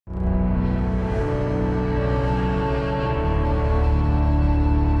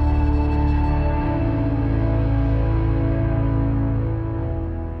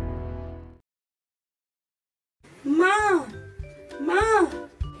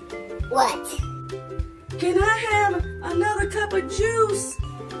What? Can I have another cup of juice?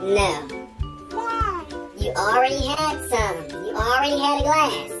 No. Why? You already had some. You already had a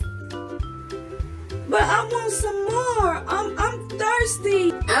glass. But I want some more. I'm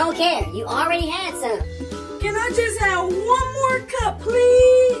thirsty. I don't care. You already had some. Can I just have one more cup,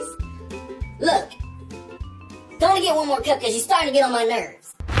 please? Look. Don't get one more cup because you're starting to get on my nerves.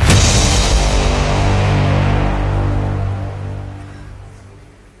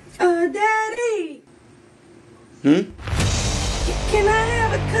 Daddy. Can I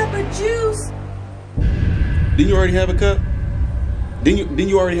have a cup of juice? Didn't you already have a cup? Didn't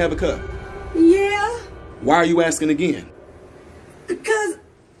you already have a cup? Yeah. Why are you asking again? Because...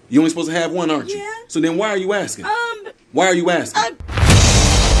 You're only supposed to have one, aren't you? Yeah. So then why are you asking? Why are you asking?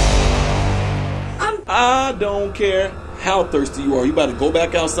 I don't care how thirsty you are. You better go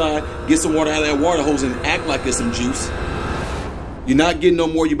back outside, get some water out of that water hose and act like it's some juice. You're not getting no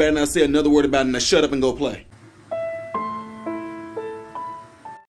more. You better not say another word about it. Now shut up and go play.